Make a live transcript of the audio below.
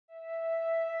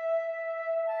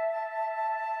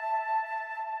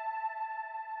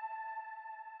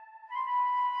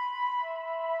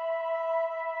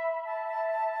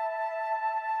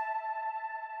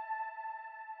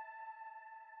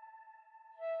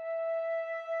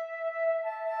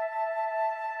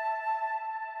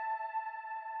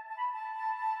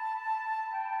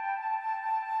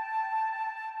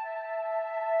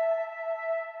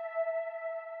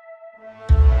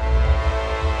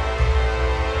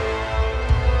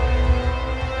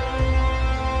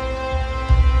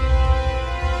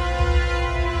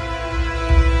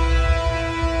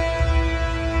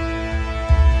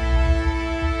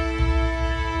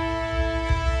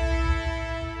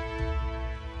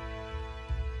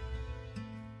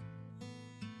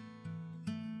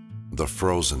The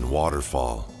Frozen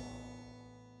Waterfall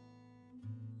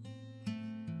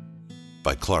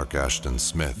by Clark Ashton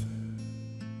Smith.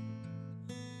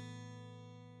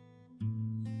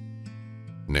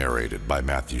 Narrated by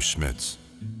Matthew Schmitz.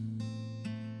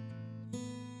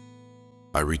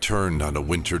 I returned on a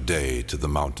winter day to the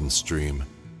mountain stream,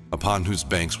 upon whose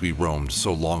banks we roamed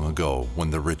so long ago,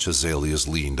 when the rich azaleas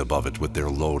leaned above it with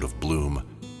their load of bloom,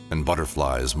 and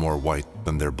butterflies more white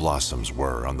than their blossoms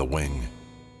were on the wing.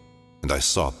 And I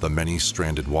sought the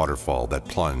many-stranded waterfall that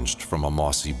plunged from a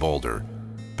mossy boulder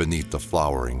beneath the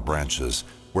flowering branches,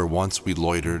 where once we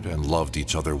loitered and loved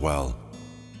each other well,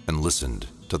 and listened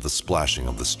to the splashing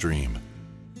of the stream.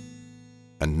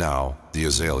 And now the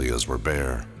azaleas were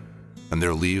bare, and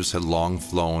their leaves had long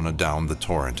flown adown the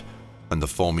torrent, and the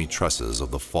foamy tresses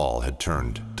of the fall had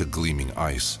turned to gleaming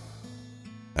ice,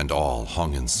 and all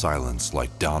hung in silence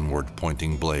like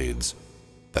downward-pointing blades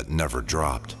that never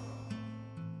dropped.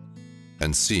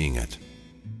 And seeing it,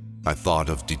 I thought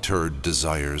of deterred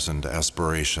desires and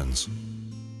aspirations,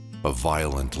 of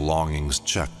violent longings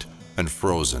checked and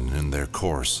frozen in their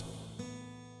course.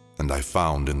 And I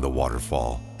found in the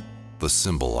waterfall the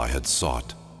symbol I had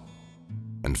sought,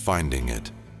 and finding it,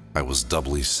 I was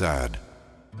doubly sad,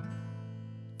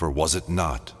 for was it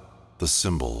not the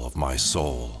symbol of my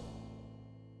soul?